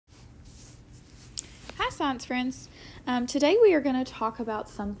Science friends. Today we are going to talk about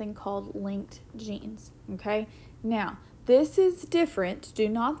something called linked genes, okay? Now, this is different. Do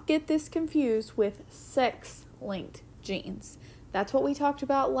not get this confused with sex-linked genes. That's what we talked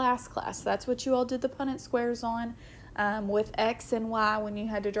about last class. That's what you all did the Punnett squares on with X and Y when you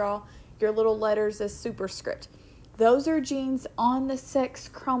had to draw your little letters as superscript. Those are genes on the sex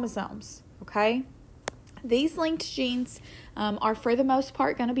chromosomes, okay? These linked genes are for the most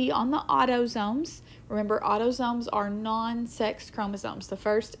part going to be on the autosomes. Remember, autosomes are non-sex chromosomes. The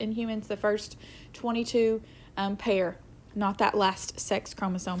first in humans, the first 22 pair, not that last sex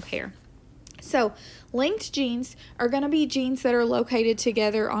chromosome pair. So, linked genes are going to be genes that are located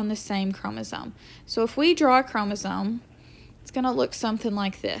together on the same chromosome. So, if we draw a chromosome, it's going to look something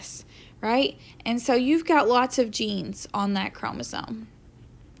like this, right? And so, you've got lots of genes on that chromosome.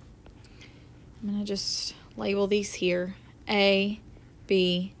 I'm going to just label these here, A,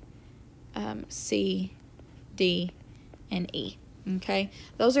 B, C, D, and E, okay?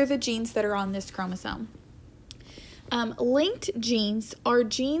 Those are the genes that are on this chromosome. Linked genes are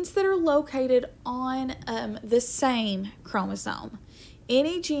genes that are located on the same chromosome.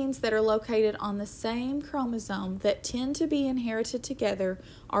 Any genes that are located on the same chromosome that tend to be inherited together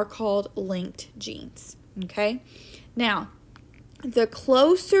are called linked genes, okay? Now, the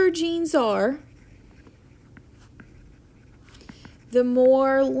closer genes are, the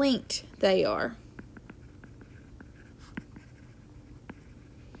more linked they are.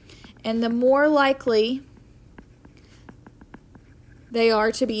 And the more likely they are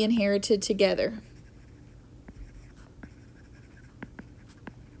to be inherited together.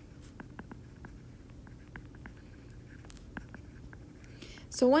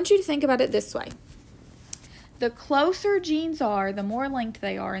 So I want you to think about it this way. The closer genes are, the more linked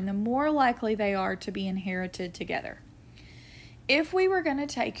they are, and the more likely they are to be inherited together. If we were going to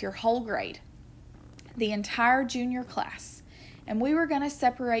take your whole grade, the entire junior class, and we were going to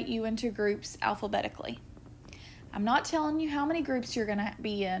separate you into groups alphabetically. I'm not telling you how many groups you're going to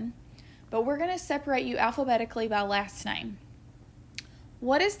be in, but we're going to separate you alphabetically by last name.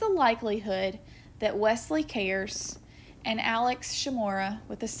 What is the likelihood that Wesley Cares and Alex Shimura,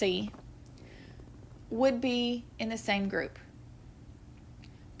 with a C, would be in the same group?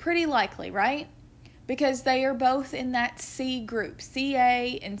 Pretty likely, right? Because they are both in that C group,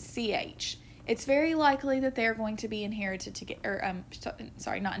 CA and CH. It's very likely that they're going to be inherited together,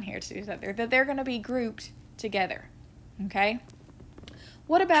 not inherited together, that they're going to be grouped together, okay?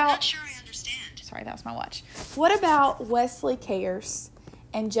 What about, I'm not sure I understand. Sorry, that was my watch. What about Wesley Cares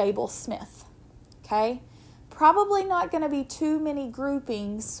and Jabel Smith, okay? Probably not going to be too many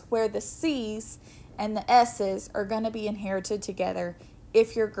groupings where the C's and the S's are going to be inherited together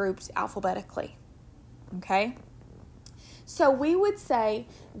if you're grouped alphabetically. Okay, so we would say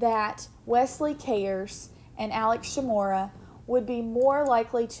that Wesley Cares and Alex Shimura would be more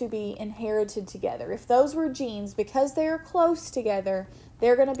likely to be inherited together. If those were genes, because they are close together,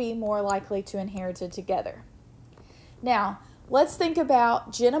 they're going to be more likely to inherited together. Now, let's think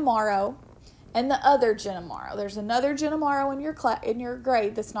about Jenna Morrow and the other Jenna Morrow. There's another Jenna Morrow in your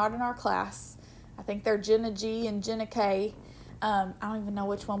grade that's not in our class. I think they're Jenna G and Jenna K. I don't even know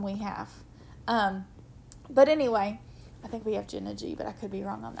which one we have. But anyway, I think we have Jenna G, but I could be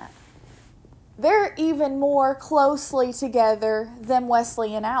wrong on that. They're even more closely together than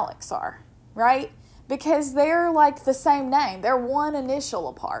Wesley and Alex are, right? Because they're like the same name. They're one initial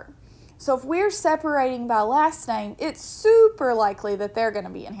apart. So if we're separating by last name, it's super likely that they're going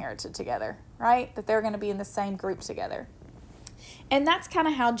to be inherited together, right? That they're going to be in the same group together. And that's kind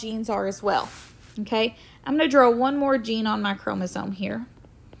of how genes are as well, okay? I'm going to draw one more gene on my chromosome here.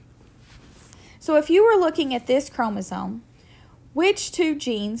 So if you were looking at this chromosome, which two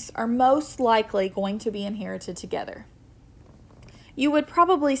genes are most likely going to be inherited together? You would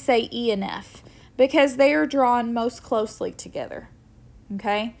probably say E and F because they are drawn most closely together,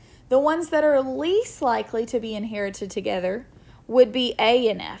 okay? The ones that are least likely to be inherited together would be A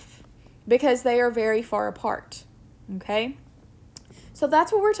and F because they are very far apart, okay? So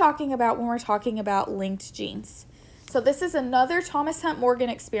that's what we're talking about when we're talking about linked genes. So this is another Thomas Hunt Morgan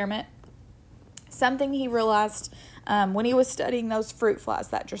experiment. Something he realized when he was studying those fruit flies,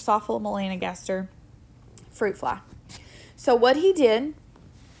 that Drosophila melanogaster fruit fly. So what he did,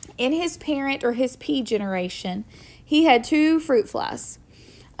 in his parent or his P generation, he had two fruit flies.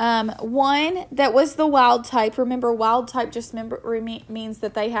 One that was the wild type. Remember, wild type just means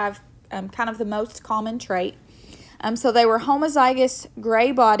that they have kind of the most common trait. So they were homozygous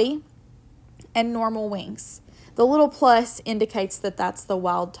gray body and normal wings. The little plus indicates that that's the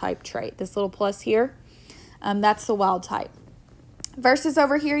wild type trait. This little plus here, that's the wild type. Versus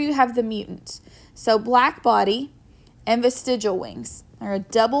over here you have the mutant. So black body and vestigial wings. They're a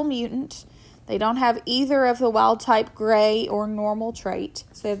double mutant. They don't have either of the wild type gray or normal trait.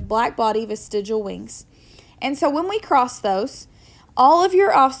 So they have black body, vestigial wings. And so when we cross those, all of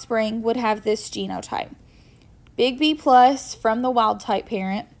your offspring would have this genotype. Big B plus from the wild type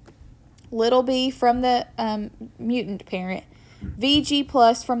parent, little b from the mutant parent, VG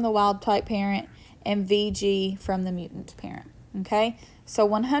plus from the wild type parent, and VG from the mutant parent. Okay, so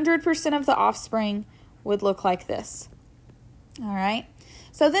 100% of the offspring would look like this. All right,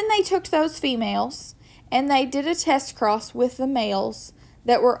 so then they took those females and they did a test cross with the males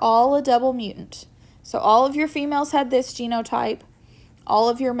that were all a double mutant. So all of your females had this genotype, all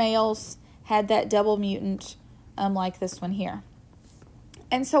of your males had that double mutant like this one here.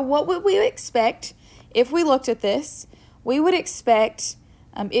 And so what would we expect if we looked at this? We would expect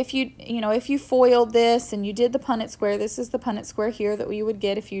if you foiled this and you did the Punnett square, this is the Punnett square here that we would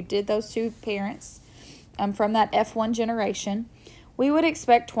get if you did those two parents from that F1 generation. We would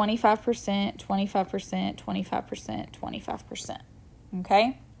expect 25%, 25%, 25%, 25%.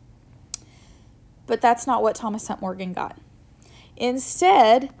 Okay? But that's not what Thomas Hunt Morgan got.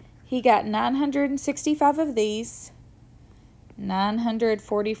 Instead, he got 965 of these,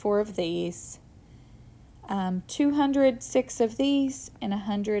 944 of these, 206 of these, and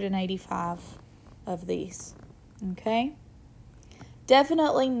 185 of these. Okay?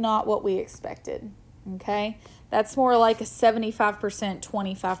 Definitely not what we expected. Okay? That's more like a 75%,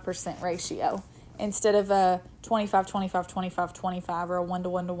 25% ratio instead of a 25, 25, 25, 25 or a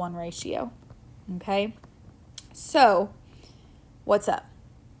 1-to-1-to-1 ratio. Okay? So, what's up?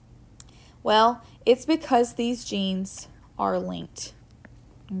 Well, it's because these genes are linked.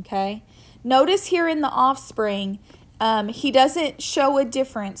 Okay? Notice here in the offspring, he doesn't show a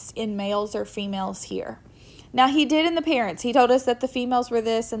difference in males or females here. Now, he did in the parents. He told us that the females were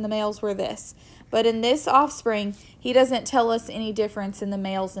this and the males were this. But in this offspring, he doesn't tell us any difference in the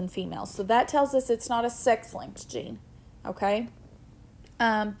males and females. So that tells us it's not a sex-linked gene. Okay?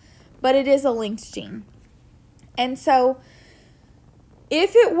 But it is a linked gene. And so,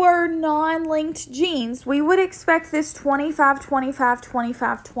 if it were non-linked genes, we would expect this 25, 25,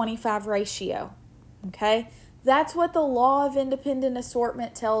 25, 25 ratio. Okay? That's what the law of independent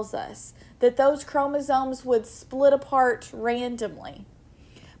assortment tells us, that those chromosomes would split apart randomly.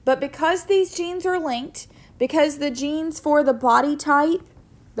 But because these genes are linked, because the genes for the body type,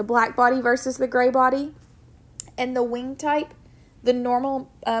 the black body versus the gray body, and the wing type, the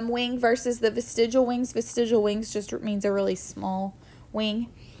normal wing versus the vestigial wings just means a really small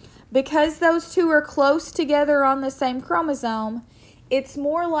wing. Because those two are close together on the same chromosome, it's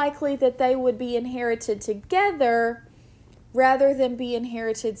more likely that they would be inherited together rather than be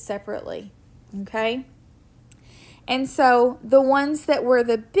inherited separately. Okay? And so the ones that were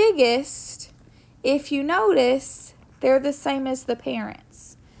the biggest, if you notice, they're the same as the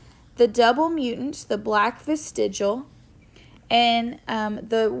parents. The double mutant, the black vestigial, and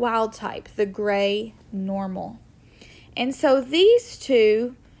the wild type, the gray normal. And so these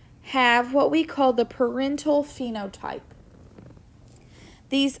two have what we call the parental phenotype.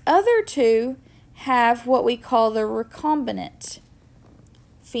 These other two have what we call the recombinant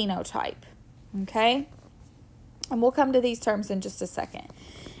phenotype. Okay? And we'll come to these terms in just a second.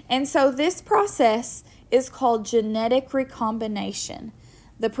 And so this process is called genetic recombination.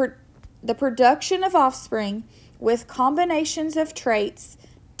 The production of offspring with combinations of traits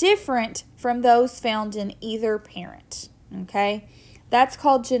different from those found in either parent. Okay? That's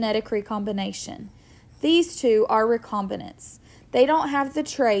called genetic recombination. These two are recombinants. They don't have the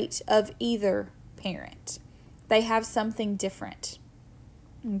trait of either parent. They have something different.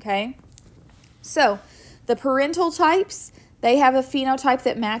 Okay? So, the parental types, they have a phenotype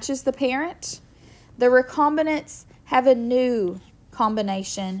that matches the parent. The recombinants have a new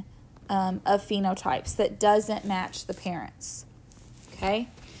combination of phenotypes that doesn't match the parents. Okay?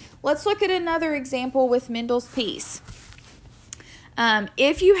 Let's look at another example with Mendel's peas.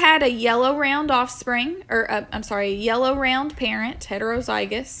 If you had a yellow round offspring, yellow round parent,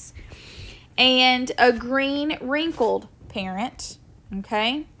 heterozygous, and a green wrinkled parent,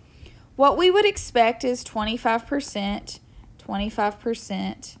 okay, what we would expect is 25%,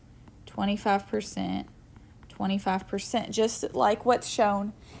 25%, 25%, 25%, just like what's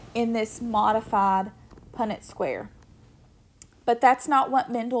shown in this modified Punnett square. But that's not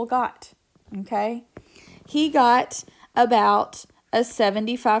what Mendel got, okay? He got about a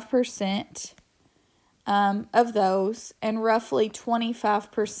 75% of those and roughly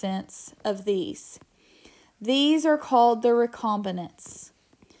 25% of these. These are called the recombinants.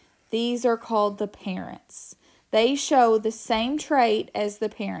 These are called the parents. they show the same trait as the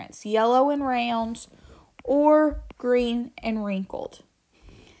parents, yellow and round or green and wrinkled.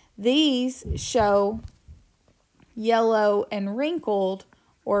 These show yellow and wrinkled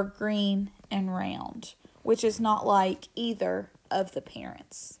or green and round, which is not like either of the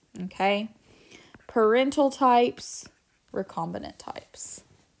parents, okay? Parental types, recombinant types.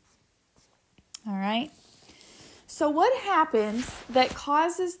 All right? So what happens that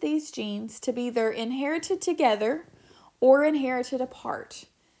causes these genes to be either inherited together or inherited apart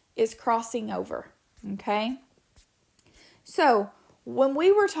is crossing over, okay? So when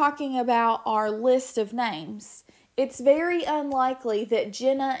we were talking about our list of names, it's very unlikely that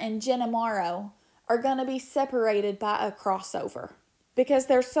Jenna and Jenna Morrow are going to be separated by a crossover because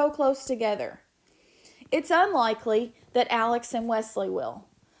they're so close together. It's unlikely that Alex and Wesley will,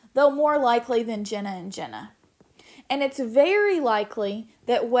 though more likely than Jenna and Jenna. And it's very likely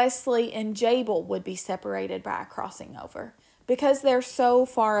that Wesley and Jabel would be separated by a crossing over because they're so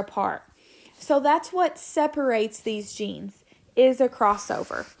far apart. So that's what separates these genes, is a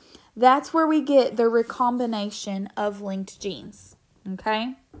crossover. That's where we get the recombination of linked genes,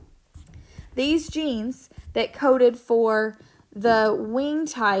 okay? These genes that coded for the wing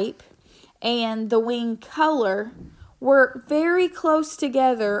type and the wing color were very close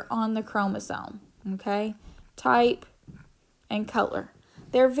together on the chromosome, okay? Type and color.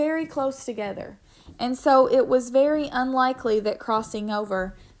 They're very close together. And so it was very unlikely that crossing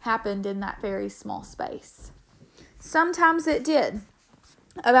over happened in that very small space. Sometimes it did.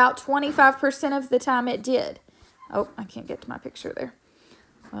 About 25% of the time it did. Oh, I can't get to my picture there.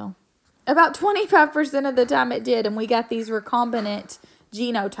 Well, about 25% of the time it did, and we got these recombinant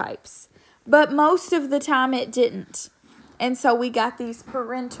genotypes. But most of the time it didn't. And so we got these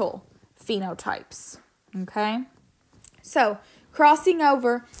parental phenotypes. Okay? So, crossing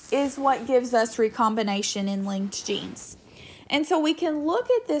over is what gives us recombination in linked genes. And so we can look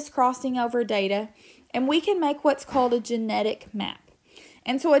at this crossing over data and we can make what's called a genetic map.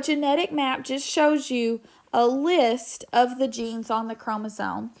 And so a genetic map just shows you a list of the genes on the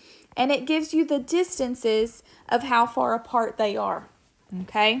chromosome, and it gives you the distances of how far apart they are.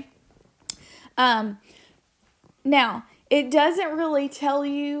 Okay? Now, it doesn't really tell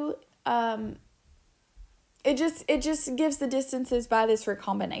you, it just gives the distances by this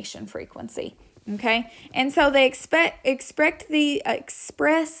recombination frequency. Okay? And so they express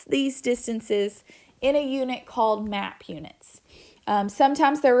these distances in a unit called map units.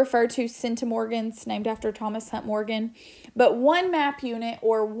 Sometimes they're referred to centimorgans, named after Thomas Hunt Morgan. But one map unit,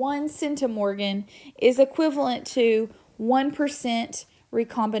 or 1 centimorgan, is equivalent to 1%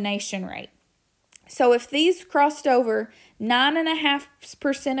 recombination rate. So if these crossed over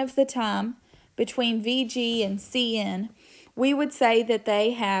 9.5% of the time between VG and CN, we would say that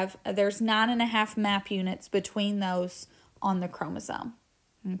there's 9.5 map units between those on the chromosome.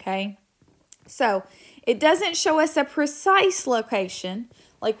 Okay? So it doesn't show us a precise location.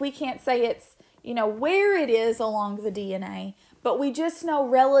 Like we can't say it's, where it is along the DNA, but we just know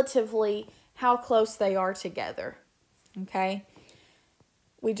relatively how close they are together. Okay?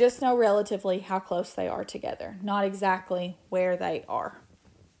 We just know relatively how close they are together, not exactly where they are.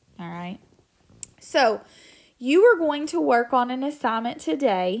 All right? So you are going to work on an assignment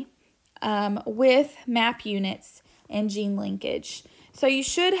today with map units and gene linkage. So you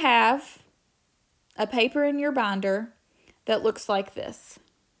should have a paper in your binder that looks like this.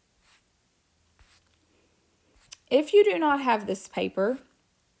 If you do not have this paper,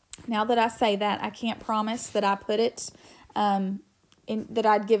 now that I say that, I can't promise that I put it that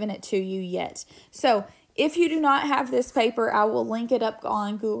I'd given it to you yet. So if you do not have this paper, I will link it up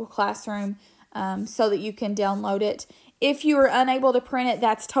on Google Classroom so that you can download it. If you are unable to print it,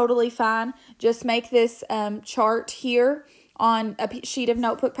 that's totally fine. Just make this chart here on a sheet of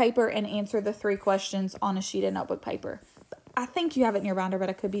notebook paper and answer the 3 questions on a sheet of notebook paper. I think you have it in your binder, but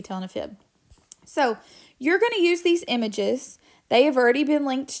I could be telling a fib. So you're going to use these images. They have already been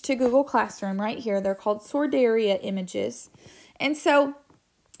linked to Google Classroom right here. They're called Sordaria images. And so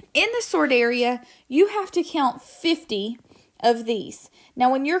in the Sordaria, you have to count 50 of these.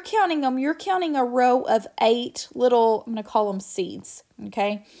 Now, when you're counting them, you're counting a row of 8 little, I'm going to call them seeds,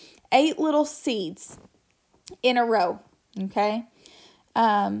 okay? 8 little seeds in a row, okay?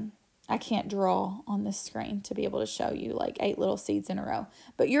 I can't draw on this screen to be able to show you like 8 little seeds in a row,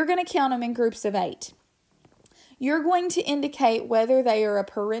 but you're going to count them in groups of 8. You're going to indicate whether they are a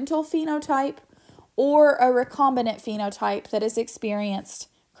parental phenotype or a recombinant phenotype that is experienced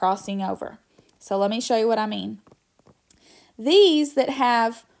crossing over. So let me show you what I mean. These that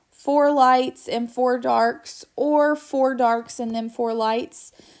have 4 lights and 4 darks, or 4 darks and then 4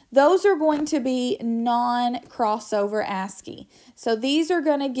 lights, those are going to be non-crossover ASCII. So these are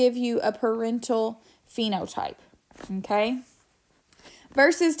going to give you a parental phenotype, okay?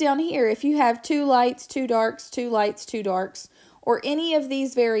 Versus down here, if you have 2 lights, 2 darks, 2 lights, 2 darks, or any of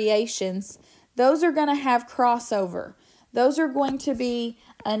these variations, those are going to have crossover. Those are going to be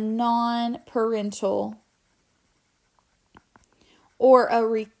a non-parental or a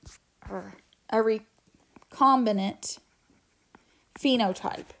recombinant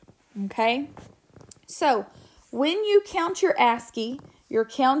phenotype, okay? So when you count your ASCII, you're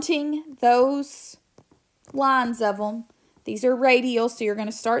counting those lines of them. These are radial, so you're going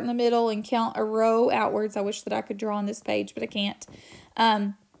to start in the middle and count a row outwards. I wish that I could draw on this page, but I can't.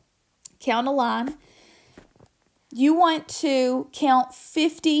 Count a line. You want to count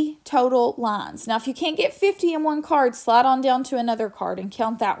 50 total lines. Now, if you can't get 50 in one card, slide on down to another card and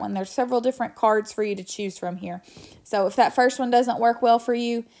count that one. There's several different cards for you to choose from here. So if that first one doesn't work well for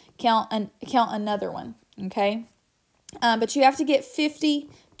you, count another one, okay? But you have to get 50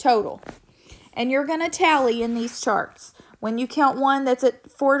 total. And you're going to tally in these charts. When you count one that's at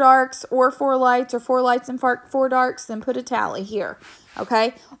 4 darks or 4 lights or 4 lights and 4 darks, then put a tally here,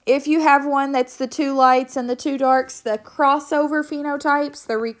 okay? If you have one that's the 2 lights and the 2 darks, the crossover phenotypes,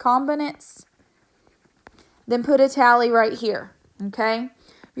 the recombinants, then put a tally right here, okay?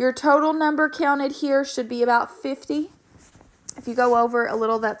 Your total number counted here should be about 50. If you go over a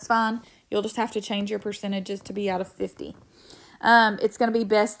little, that's fine. You'll just have to change your percentages to be out of 50. It's going to be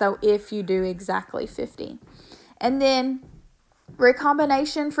best, though, if you do exactly 50. And then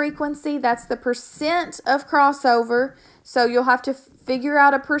recombination frequency, that's the percent of crossover. So you'll have to figure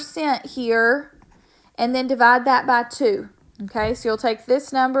out a percent here and then divide that by 2. Okay, so you'll take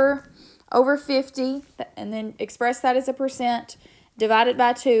this number over 50 and then express that as a percent, divide it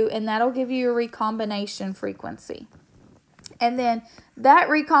by 2, and that'll give you a recombination frequency. And then that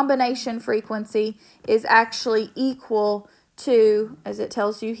recombination frequency is actually equal to, as it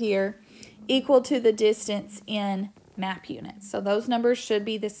tells you here, equal to the distance in map units. So those numbers should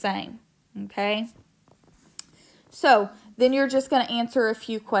be the same, okay? So then you're just going to answer a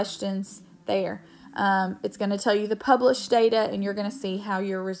few questions there. It's going to tell you the published data, and you're going to see how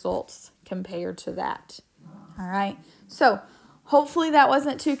your results compare to that. All right, so hopefully that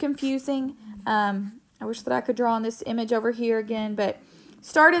wasn't too confusing. I wish that I could draw on this image over here again, but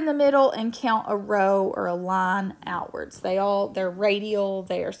start in the middle and count a row or a line outwards. They're radial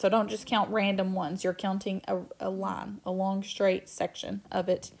there, so don't just count random ones. You're counting a line, a long straight section of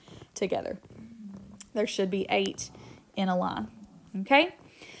it together. There should be 8 in a line, okay?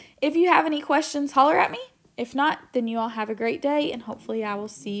 If you have any questions, holler at me. If not, then you all have a great day, and hopefully I will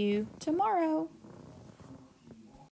see you tomorrow.